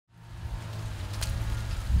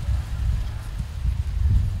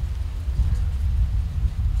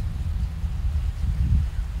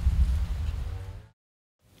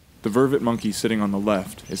The vervet monkey sitting on the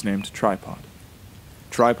left is named Tripod.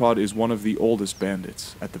 Tripod is one of the oldest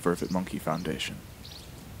bandits at the Vervet Monkey Foundation.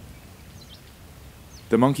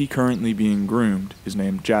 The monkey currently being groomed is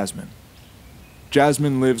named Jasmine.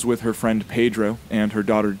 Jasmine lives with her friend Pedro and her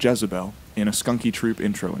daughter Jezebel in a Skunky Troop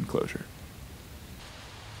intro enclosure.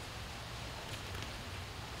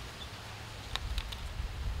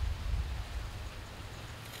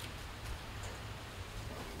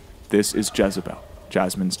 This is Jezebel,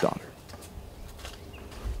 Jasmine's daughter.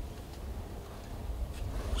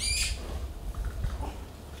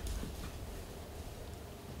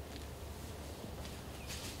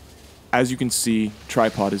 As you can see,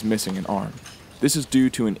 Tripod is missing an arm. This is due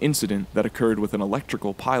to an incident that occurred with an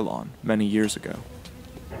electrical pylon many years ago.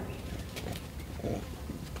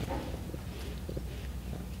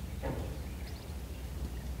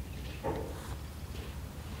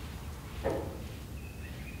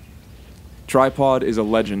 Tripod is a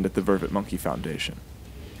legend at the Vervet Monkey Foundation.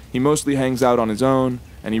 He mostly hangs out on his own,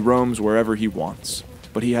 and he roams wherever he wants,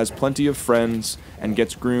 but he has plenty of friends and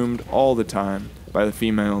gets groomed all the time by the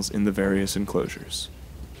females in the various enclosures.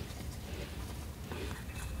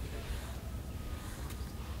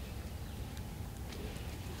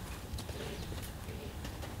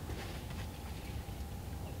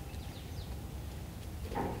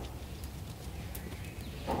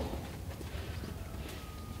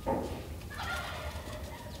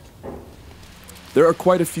 There are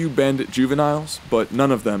quite a few bandit juveniles, but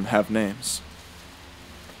none of them have names.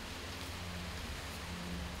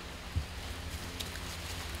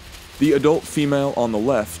 The adult female on the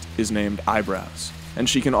left is named Eyebrows, and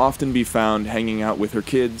she can often be found hanging out with her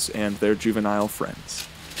kids and their juvenile friends.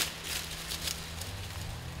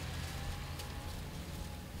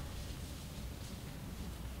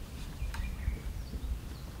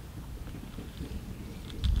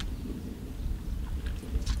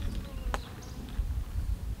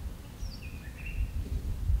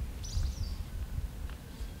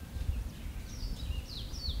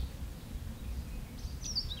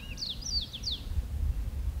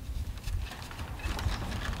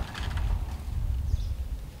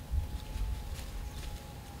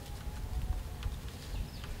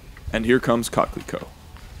 And here comes Coquelicot.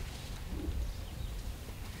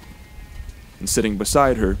 And sitting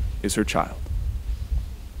beside her is her child.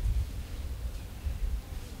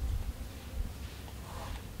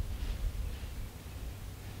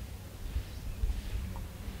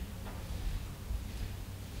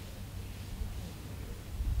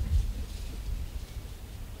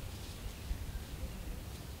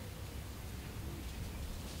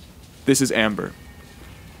 This is Amber.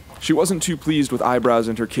 She wasn't too pleased with Eyebrows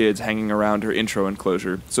and her kids hanging around her intro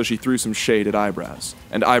enclosure, so she threw some shade at Eyebrows,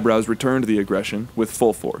 and Eyebrows returned the aggression with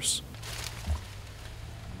full force.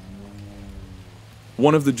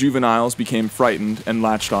 One of the juveniles became frightened and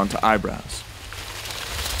latched onto Eyebrows.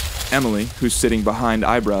 Emily, who's sitting behind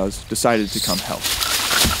Eyebrows, decided to come help.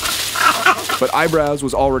 But Eyebrows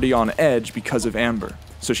was already on edge because of Amber,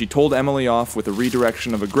 so she told Emily off with a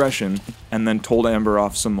redirection of aggression, and then told Amber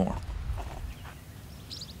off some more.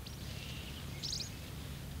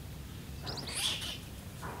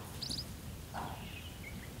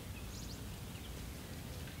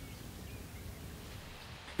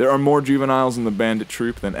 There are more juveniles in the bandit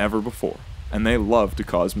troop than ever before, and they love to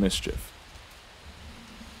cause mischief.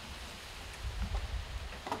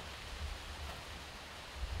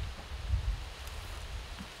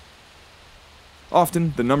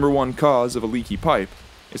 Often, the number one cause of a leaky pipe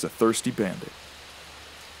is a thirsty bandit.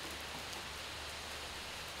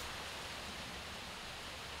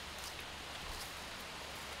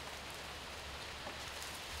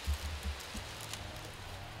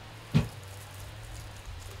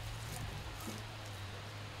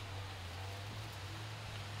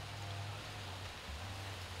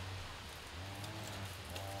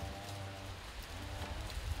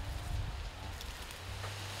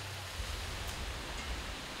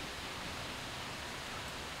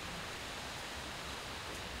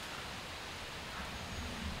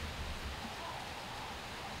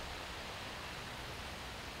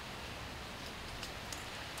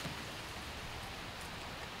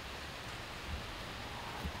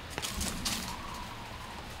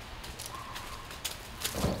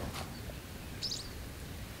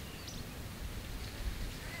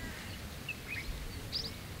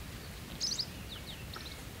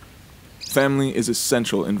 Family is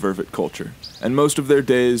essential in Vervet culture, and most of their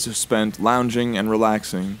days are spent lounging and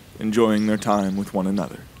relaxing, enjoying their time with one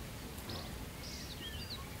another.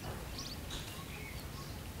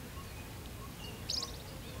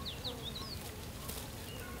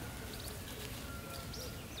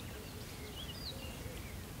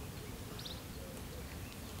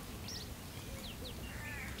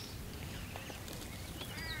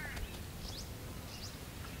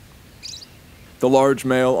 The large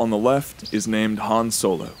male on the left is named Han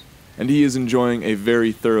Solo, and he is enjoying a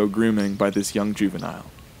very thorough grooming by this young juvenile.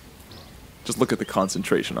 Just look at the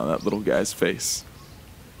concentration on that little guy's face.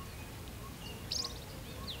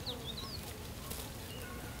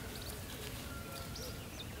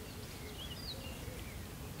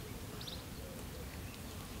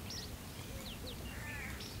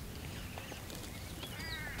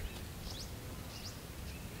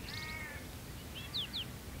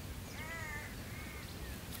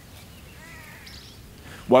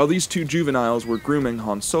 While these two juveniles were grooming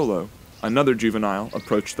Han Solo, another juvenile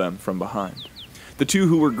approached them from behind. The two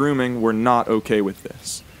who were grooming were not okay with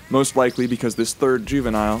this, most likely because this third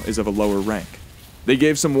juvenile is of a lower rank. They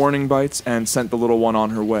gave some warning bites and sent the little one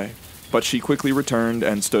on her way, but she quickly returned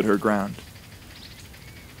and stood her ground.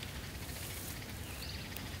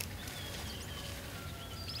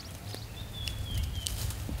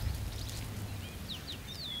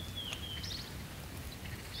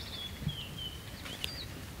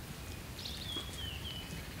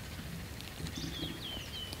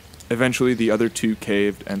 Eventually, the other two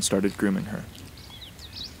caved and started grooming her.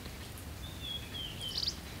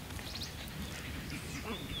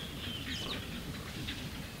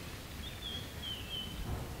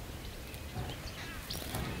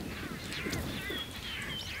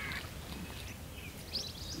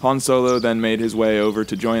 Han Solo then made his way over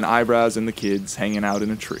to join Eyebrows and the kids hanging out in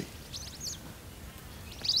a tree.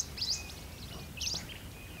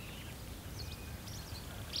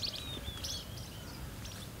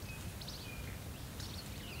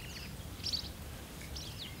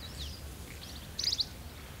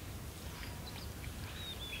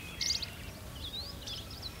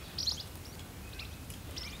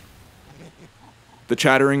 The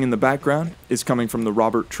chattering in the background is coming from the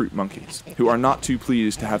Robert Troop monkeys, who are not too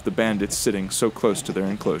pleased to have the bandits sitting so close to their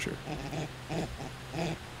enclosure.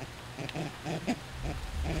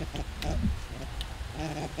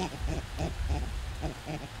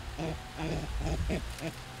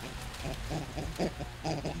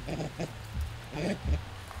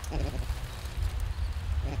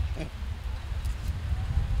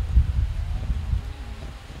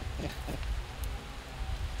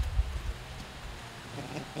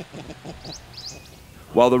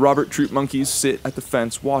 While the Robert Troop monkeys sit at the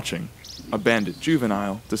fence watching, a bandit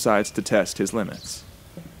juvenile decides to test his limits.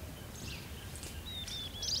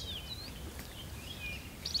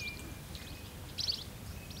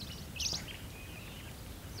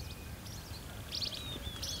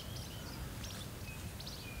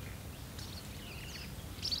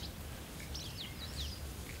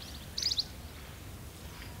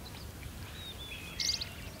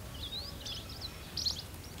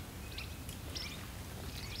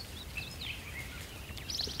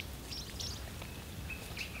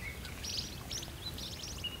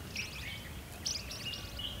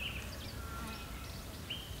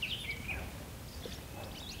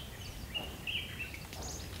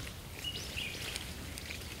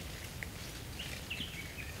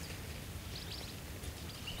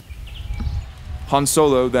 Han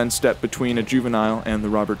Solo then stepped between a juvenile and the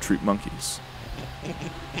Robert Troop monkeys.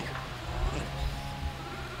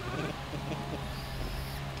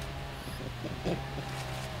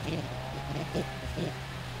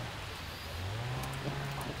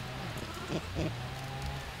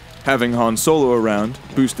 Having Han Solo around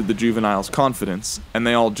boosted the juvenile's confidence, and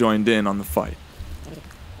they all joined in on the fight.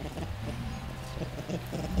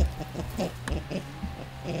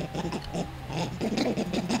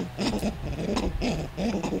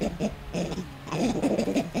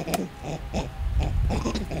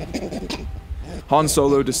 Han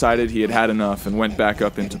Solo decided he had had enough and went back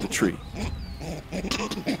up into the tree.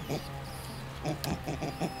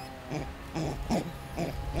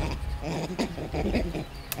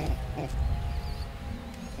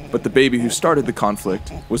 But the baby who started the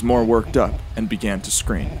conflict was more worked up and began to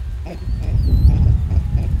scream.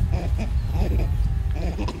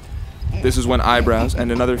 This is when Eyebrows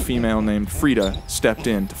and another female named Frida stepped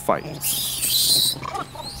in to fight.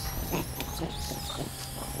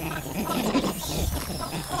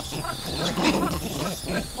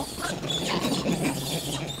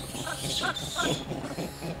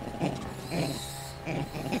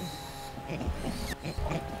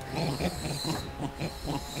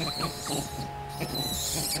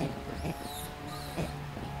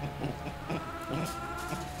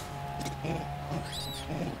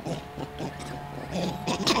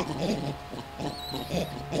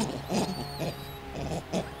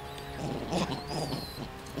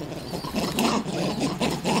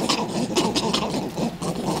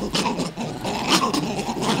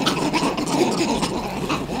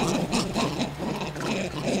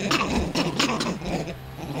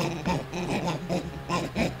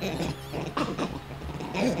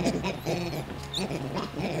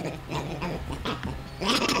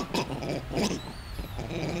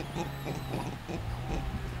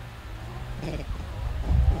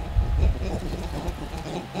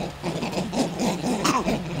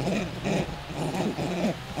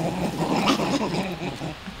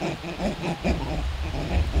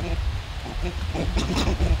 There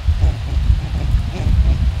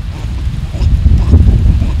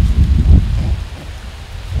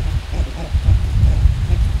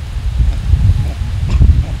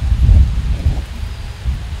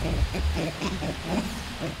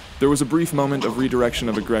was a brief moment of redirection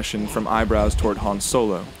of aggression from Eyebrows toward Han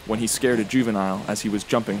Solo when he scared a juvenile as he was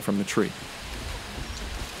jumping from the tree.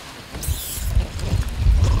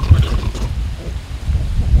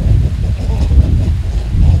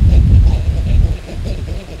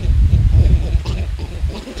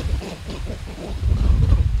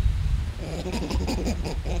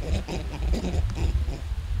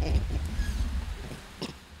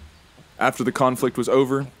 After the conflict was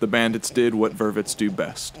over, the bandits did what Vervets do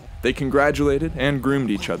best. They congratulated and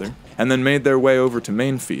groomed each other, and then made their way over to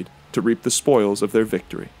Mainfeed to reap the spoils of their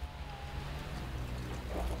victory.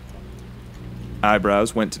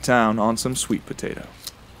 Eyebrows went to town on some sweet potato.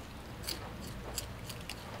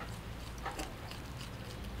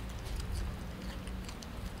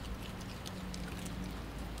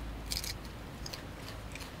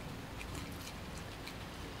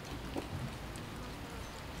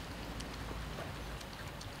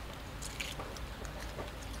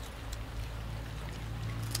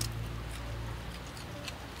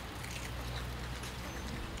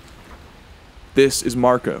 This is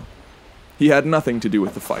Marco. He had nothing to do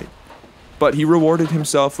with the fight, but he rewarded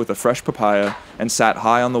himself with a fresh papaya and sat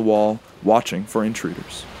high on the wall, watching for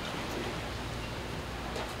intruders.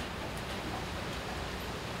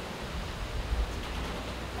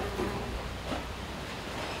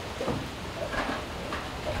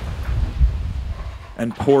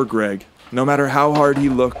 And poor Greg, no matter how hard he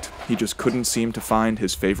looked, he just couldn't seem to find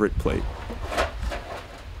his favorite plate.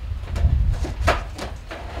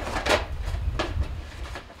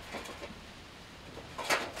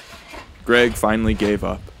 Greg finally gave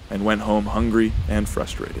up and went home hungry and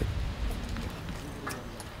frustrated.